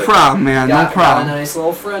you, No brother. problem, man. No Got a problem. nice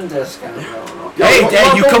little friend discount going on. Hey, Yo,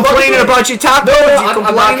 Dad, you welcome, complaining welcome. about your tacos? No, You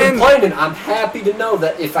I'm not complaining? complaining. I'm happy to know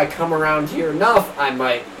that if I come around here enough, I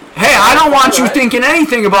might. Hey, I don't want you Alright. thinking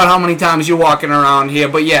anything about how many times you're walking around here,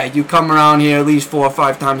 but yeah, you come around here at least 4 or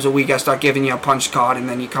 5 times a week. I start giving you a punch card, and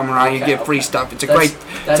then you come around, you Okay, get free okay. stuff. It's a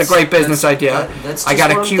That's- great business that's- idea. that's I just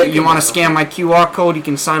got a what I'm Q. thinking You want to of. scan my QR code? You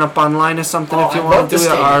can sign up online or something Oh, if you I'd want love to to do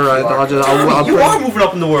it. scan All your right, QR I'll just. code. You are moving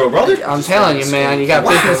up in the world, brother. I'm telling you, man. You got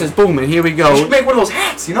Wow. business is booming. Here we You go. should make one of those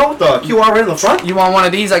hats, with the QR right in the front. You want one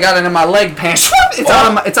of these? I got it in my leg pants. It's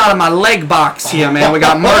out of my leg box here, man. We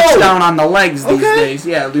got merch Oh. down on the legs these Okay. days.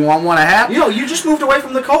 Yeah. Do you want one a hat? You just moved away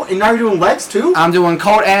from the coat, and now you're doing legs too. I'm doing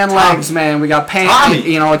coat and Tommy. legs, man. We got pants. Tommy.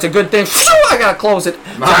 It's a good thing. I gotta close it.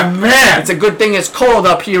 My man. It's a good thing it's cold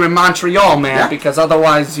up here in Montreal, man, Yeah. because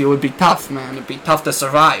otherwise it would be tough, man. It'd be tough to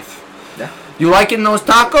survive. Yeah. You liking those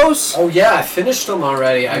tacos? Oh yeah, I finished them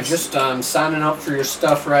already. I just signing up for your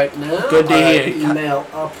stuff right now. Good to hear. Email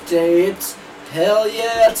update. Hell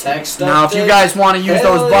yeah, text update. Now, if you guys want to use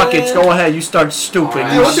Hell those buckets, yeah. go ahead. You start stooping.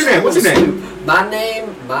 Alright. Hey, what's your name? What's your name?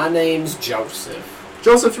 My name's Joseph.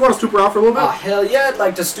 Joseph, you want to stoop around for a little bit? Oh, hell yeah, I'd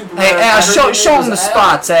like to stoop around. Hey, show him the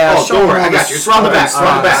spots, Oh, don't worry, I got you. It's around the back.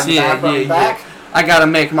 Around the back. Yeah. I gotta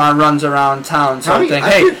make my runs around town, so I think,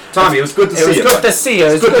 hey, Tommy, it was good to see you. It was good to see you.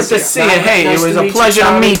 It was good to see you. Hey, it was a pleasure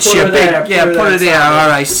to meet you. Put it there. All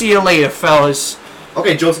right, see you later, fellas.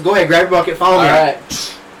 Okay, Joseph, go ahead, grab your bucket, follow me. All right.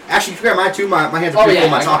 Actually, you can grab mine too. My hands are pretty full.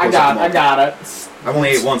 My tacos. I got it. I've only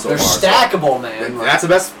ate one so They're far. stackable, man. That's the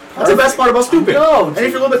best. That's the best part about stooping. No, and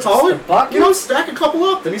if you're a little bit taller, bucket. you know, stack a couple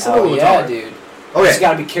up. Then you sit a little bit taller. Dude. Okay. Just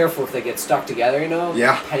gotta be careful if they get stuck together, you know.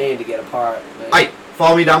 Yeah. Pain to get apart. Man. Alright,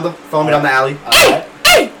 follow me down the alley.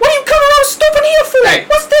 Hey, what are you coming around stooping here for? Hey.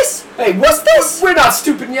 What's this? Hey, what's this? We're not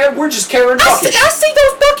stooping yet. We're just carrying buckets. I see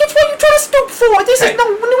those buckets. What are you trying to stoop for?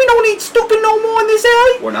 We don't need stooping no more in this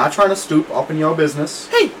alley. We're not trying to stoop up in your business.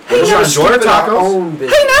 Hey, We're just trying to enjoy our tacos.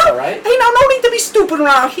 Hey now, no need to be stooping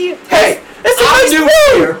around here. Hey, it's a I'm nice new room.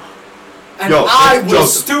 here, and Yo, I will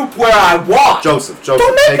Joseph. stoop where I want. Joseph, Don't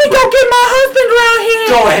make me go get my husband around here.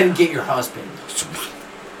 Go ahead and get your husband.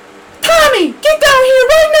 Tommy, get down here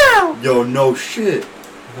right now. Yo, no shit.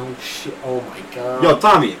 No shit. Oh my god. Yo,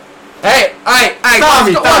 Tommy. Hey,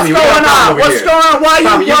 Tommy, what's we got going a problem on? over What's here. going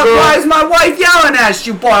on? Tommy, Why is my wife yelling at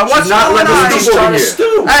you, boy? What's not going letting on? us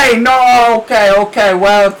stoop over here. Hey, no, okay.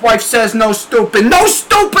 Well, if wife says no stooping today,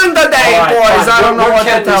 All right, boys. fine. I don't know We're what to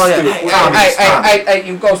Ken tell you. Stoop. Hey,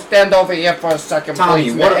 you go stand over here for a second, Tommy,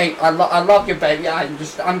 please. what- Hey, I love you, baby. I'm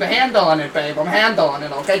handling it, babe. I'm handling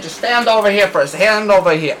it, okay? Just stand over here first. Hand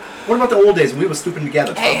over here. What about the old days when we were stooping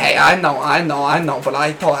together? Tommy? Hey, I know, but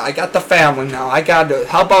I got the family now. I got to.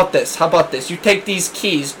 How about this? You take these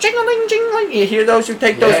keys. Jingling, jingling. You hear those? You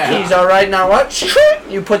take those keys, all right? Now what?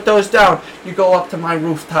 You put those down. You go up to my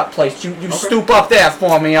rooftop place. You stoop up there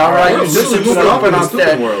for me, all right? We're You moving up in the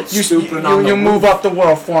stooping world. You move up the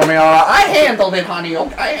world for me, all right? I handled it, honey.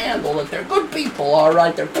 Okay, I handled it. They're good people, all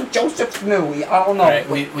right? They're good. Joseph knew. I don't know. All right,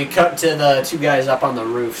 we cut to the two guys up on the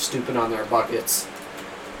roof stooping on their buckets.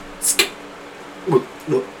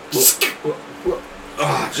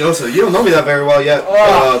 Joseph, you don't know me that very well yet.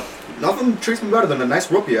 Oh. Nothing treats me better than a nice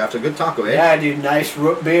root beer after a good taco, eh? Yeah, dude, nice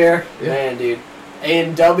root beer. Yeah. Man, dude.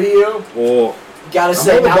 A&W. Oh, Gotta I'm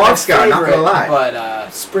say, more of a not Bob my Scout, not favorite, gonna lie. but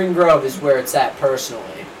Spring Grove is where it's at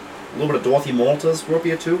personally. a little bit of Dorothy Malta's root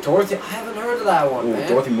beer too. Dorothy, I haven't heard of that one, Ooh, man.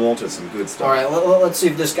 Dorothy Malta's some good stuff. All right, let's see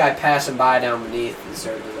if this guy passing by down beneath is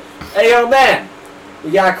there. Hey, young man, we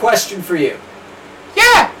got a question for you.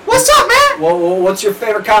 Yeah, what's up, man? Well, what's your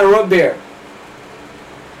favorite kind of root beer?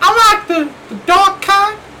 I like the dark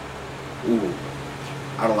kind. Ooh,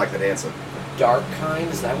 I don't like that answer. Dark kind?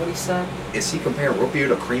 Is that what he said? Is he comparing root beer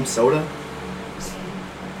to cream soda?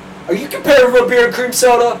 Are you comparing root beer and cream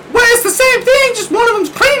soda? Well, it's the same thing, just one of them's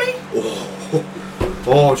creamy.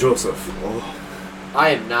 Oh, Joseph. Oh. I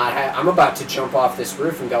am not. I'm about to jump off this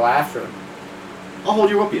roof and go after him. I'll hold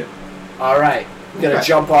you up here. All right, I'm gonna Okay.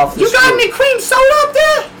 jump off this You got roof. any cream soda up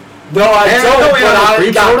there? No, I Man, don't. no, we But have I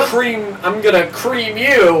cream got soda? cream. I'm gonna cream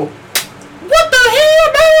you. What the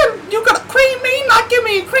hell, man? You gonna cream me, not give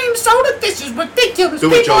me a cream soda? This is ridiculous. Do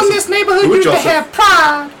it, People in Joseph. this neighborhood Do it, used to Joseph. have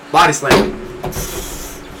pride. Body slam.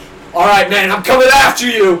 All right, man, I'm coming after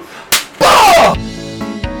you. Oh!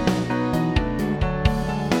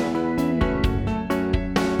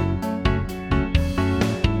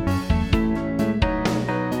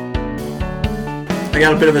 I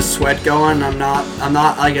got a bit of a sweat going. I'm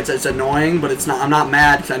not like it's annoying, but it's not. I'm not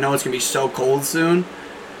mad because I know it's gonna be so cold soon.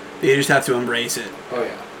 You just have to embrace it Oh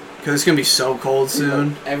yeah. because it's gonna be so cold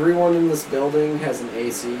soon. Everyone in this building has an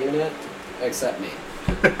AC unit except me,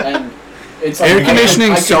 and it's Air like,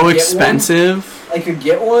 conditioning's I so could get expensive. one. I could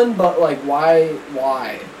get one, but like,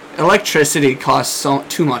 why? Electricity costs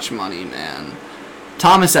too much money, man.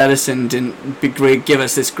 Thomas Edison didn't give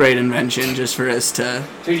us this great invention just for us to.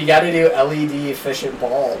 Dude, you gotta do LED efficient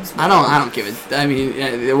bulbs. I don't give it. I mean,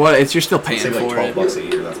 you're still paying Save like for it. $12 a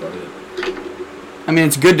year. That's about it. I mean,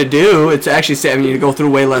 it's good to do. It's actually saving you to go through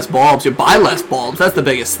way less bulbs. You buy less bulbs. That's the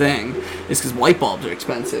biggest thing. Is because white bulbs are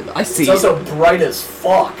expensive. I see. It's also bright as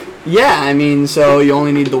fuck. Yeah, I mean, so you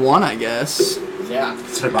only need the one, I guess. Yeah.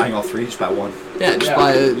 Instead of buying all three, just buy one. Yeah, just Yeah.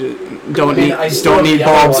 buy. Don't need the other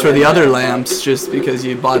bulbs one for in the other there. lamps just because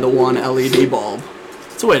you buy the one LED bulb.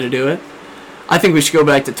 It's a way to do it. I think we should go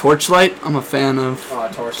back to torchlight. I'm a fan of.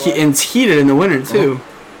 Torchlight. And it's heated in the winter too.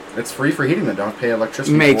 It's free for heating. Then don't pay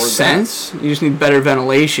electricity. Makes for sense. You just need better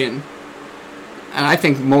ventilation. And I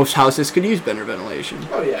think most houses could use better ventilation.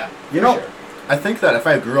 Oh yeah. You for know, sure. I think that if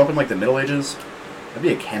I grew up in like the Middle Ages, I'd be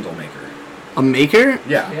a candle maker. A maker?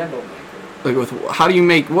 Yeah. Candle maker. Like with how do you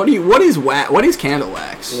make what is candle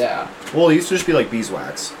wax? Yeah. Well, it used to just be like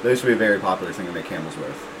beeswax. That used to be a very popular thing to make candles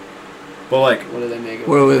with. But like, What do they make it?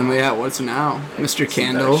 Where with me at? What's now? Mr.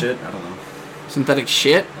 Candle. shit. I don't know. Synthetic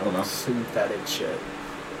shit? I don't know. Synthetic shit.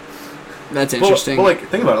 That's interesting. But like,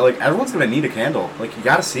 think about it. Like, everyone's gonna need a candle. Like, you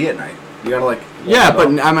gotta see at night. You gotta like. Yeah, but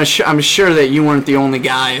I'm sure that you weren't the only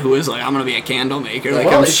guy who was like, I'm gonna be a candle maker. Like,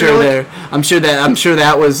 Well, I'm if sure you're I'm sure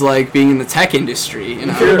that was like being in the tech industry. You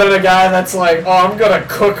know. Could have been a guy that's like, oh, I'm gonna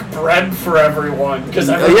cook bread for everyone because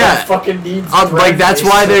everyone fucking needs bread. Like that's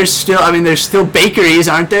why there's still bakeries,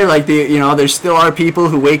 aren't there? Like there still are people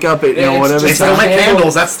who wake up at whatever. They still time. make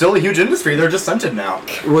candles. That's still a huge industry. They're just scented now.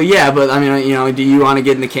 Well, yeah, but I mean, do you want to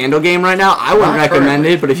get in the candle game right now? I wouldn't recommend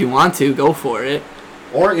it, but if you want to, go for it.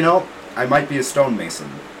 Or I might be a stonemason.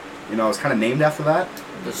 I was kind of named after that.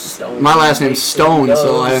 The stone. My last name's Stone,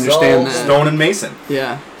 so I understand that. Stone and Mason.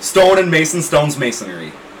 Yeah. Stone and Mason. Stone's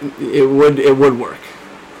masonry. It would work.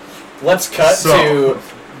 Let's cut to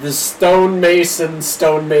the stone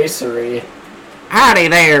masonry. Howdy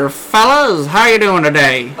there, fellas. How you doing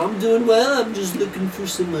today? I'm doing well. I'm just looking for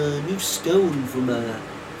some new stone for my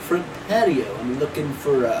front patio. I'm looking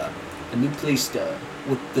for a new place to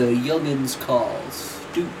what the youngins call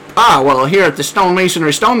stoop. Ah, well, here at the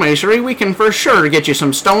Stonemasonry, we can for sure get you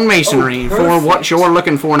some stonemasonry for what you're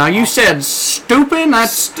looking for. Now, you said stooping.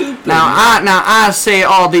 That's Stoopin. Now I say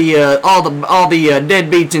all the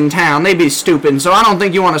deadbeats in town, they be stooping. So I don't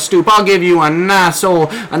think you want to stoop. I'll give you a nice old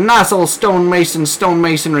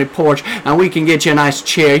stonemasonry porch, and we can get you a nice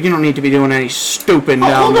chair. You don't need to be doing any stooping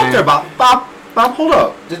down Hold up there, there. Bob, hold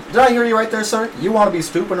up. Did I hear you right there, sir? You want to be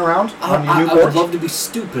stooping around on your new I would porch? love to be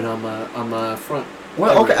stooping on my front.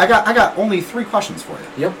 Well, okay. I got only 3 questions for you.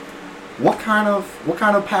 Yep. What kind of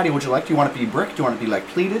patio would you like? Do you want it to be brick? Do you want it to be like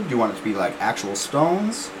pleated? Do you want it to be like actual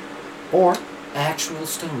stones? Or Actual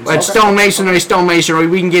stones. At stonemasonry,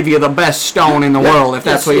 we can give you the best stone in the world if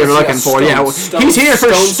that's what you're looking for. He's here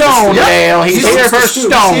for stone, Dale. He's here for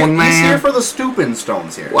stone, man. He's here for the stooping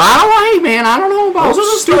stones here. Well, man, I don't know about Those are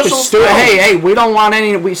the special stupid. stones. Hey, we don't want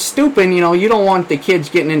any. We stooping. You don't want the kids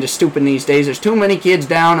getting into stooping these days. There's too many kids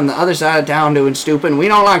down on the other side of town doing stooping. We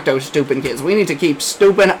don't like those stooping kids. We need to keep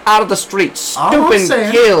stooping out of the streets. Stooping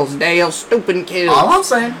kills, Dale. Stooping kills. All I'm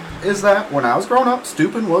saying is that when I was growing up,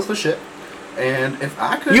 stooping was the shit. And if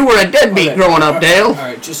I could... You were a deadbeat growing up, Dale. All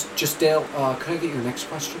right, just Dale, could I get your next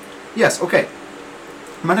question? Yes, okay.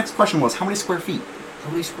 My next question was, how many square feet? How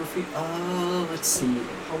many square feet? Let's see.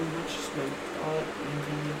 How much is my thought?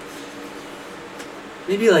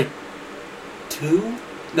 Maybe like 2?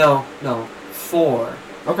 No, 4.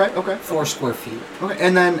 Okay. 4 square feet. Okay,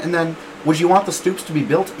 and then would you want the stoops to be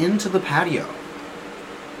built into the patio?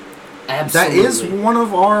 Absolutely. That is one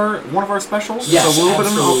of our specials. Yes, it's a little bit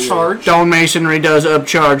of an upcharge. Stonemasonry does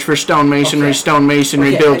upcharge for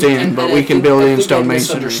stonemasonry built in, but we can build in stonemasonry. I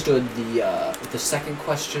misunderstood the second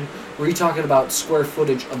question. Were you talking about square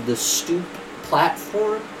footage of the stoop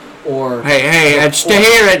platform? Or Hey, here at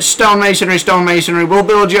stonemasonry, we'll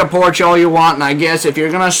build you a porch all you want, and I guess if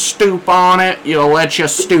you're gonna stoop on it, you'll let you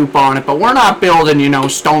stoop on it. But we're not building,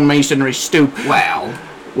 stonemasonry stoop.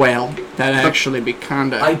 Well, that'd actually be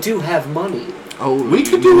kinda... I do have money. Oh, we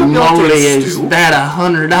could do a moly, built-in is stoop. that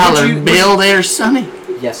 $100 bill there, Sonny?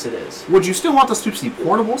 Yes, it is. Would you still want the stoops to be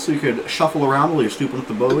portable so you could shuffle around while you're stooping with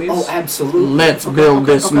the buoys? Oh, absolutely. Let's build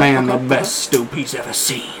this man the best stoop he's ever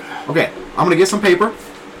seen. Okay, I'm gonna get some paper.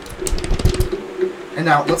 And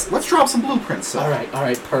now let's drop some blueprints. So. All right,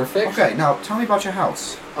 perfect. Okay, now tell me about your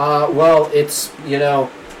house. Well, it's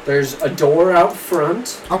there's a door out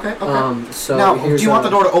front. Okay. So now, do you want the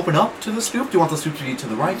door to open up to the stoop? Do you want the stoop to be to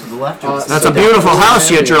the right, to the left? That's a beautiful house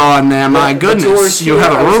you're drawing there. My goodness, you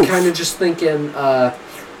have a roof. I was kind of just thinking,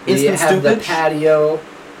 you have the patio,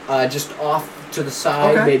 just off to the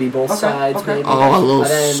side, maybe both sides, maybe. Oh, a little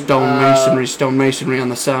stonemasonry on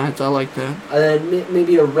the sides. I like that. And then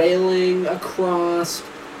maybe a railing across.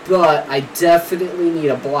 But I definitely need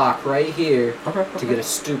a block right here to get a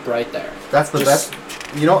stoop right there. That's the best.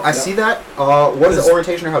 I see that. What is the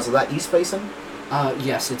orientation of your house? Is that east facing?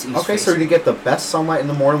 Yes, it's east Okay, facing. so you get the best sunlight in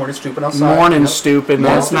the morning when you're stooping outside. Morning stooping.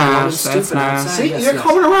 That's nice. See, you're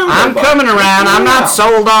coming around. I'm coming around. I'm not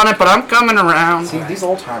sold on it, but I'm coming around. See, these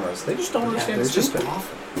old timers, they just don't understand. They're just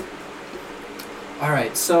awful. All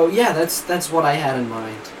right, so yeah, that's what I had in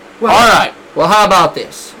mind. Well, all right. Well, how about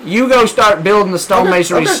this? You go start building the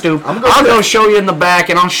stonemasonry stoop. I'll go show you in the back,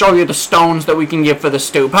 and I'll show you the stones that we can get for the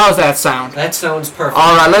stoop. How's that sound? That sounds perfect.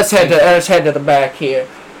 All right, let's head to the back here.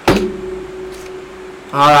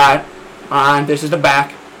 All right. This is the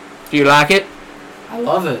back. Do you like it? I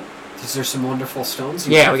love it. Is there some wonderful stones?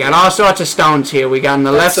 Yeah, we got all sorts of stones here. We got on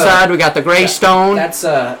the left side, we got the gray stone. That's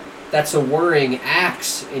a whirring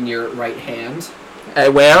axe in your right hand.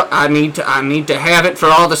 Well, I need to have it for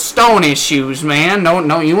all the stone issues, man.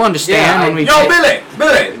 No, you understand when we. Yo,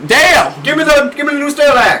 Billy, Dale, give me the new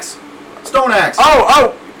stone axe.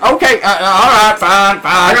 Oh, okay. All right, fine.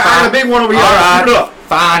 I got a big one over here. All right, Keep it up.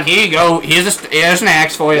 fine. Here you go. Here's an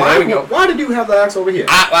axe for you. Why, there we go. Why did you have the axe over here?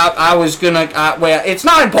 I was gonna. Well, it's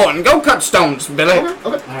not important. Go cut stones, Billy. Okay.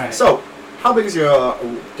 All right. So, how big is your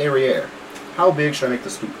derriere? How big should I make the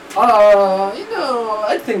stoop?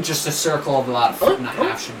 I think just a circle of about a foot and a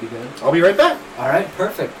half should be good. I'll be right back. All right,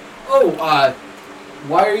 perfect. Oh,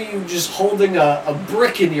 why are you just holding a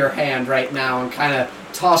brick in your hand right now and kind of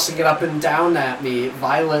tossing it up and down at me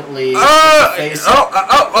violently? Billy,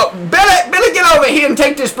 get over here and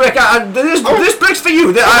take this brick. This brick's for you.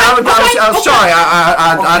 I'm sorry.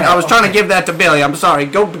 I was trying to give that to Billy. I'm sorry.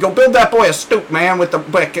 Go build that boy a stoop, man, with the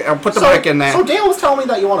brick. Put the brick in there. So Dale was telling me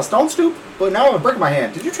that you want a stone stoop, but now I have a brick in my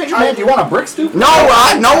hand. Did you change your mind? Do you want a brick stoop? No,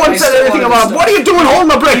 no one said anything about. What are you doing holding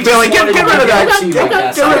the brick, Billy? Get rid of that. Get rid of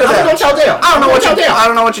that. Don't tell Dale. I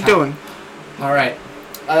don't know what you're doing. All right.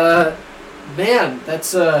 Man,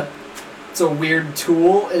 it's a weird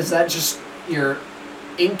tool. Is that just your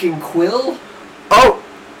ink and quill?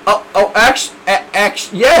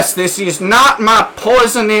 Actually, yes, this is not my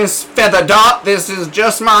poisonous feather dart. This is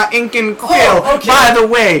just my ink and quill. Oh, okay. By the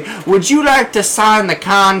way, would you like to sign the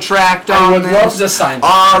contract on this? I would love to sign the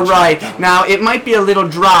All right. Now, it might be a little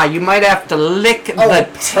dry. You might have to lick the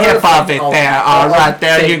tip of it there. All right,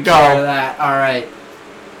 there you go. Care of that. All right.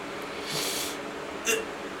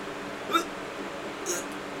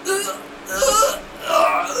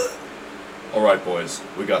 All right, boys.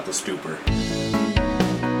 We got the stooper.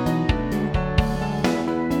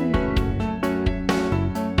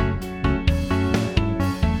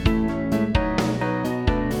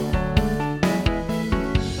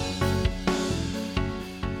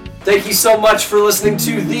 Thank you so much for listening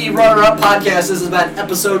to the RunnerUp podcast. This is about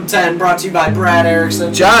episode 10, brought to you by Brad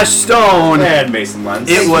Erickson, Josh Stone, And Mason Lentz.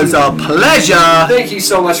 it was a pleasure. Thank you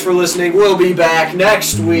so much for listening. We'll be back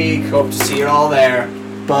next week. Hope to see you all there.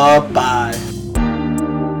 Bye-bye.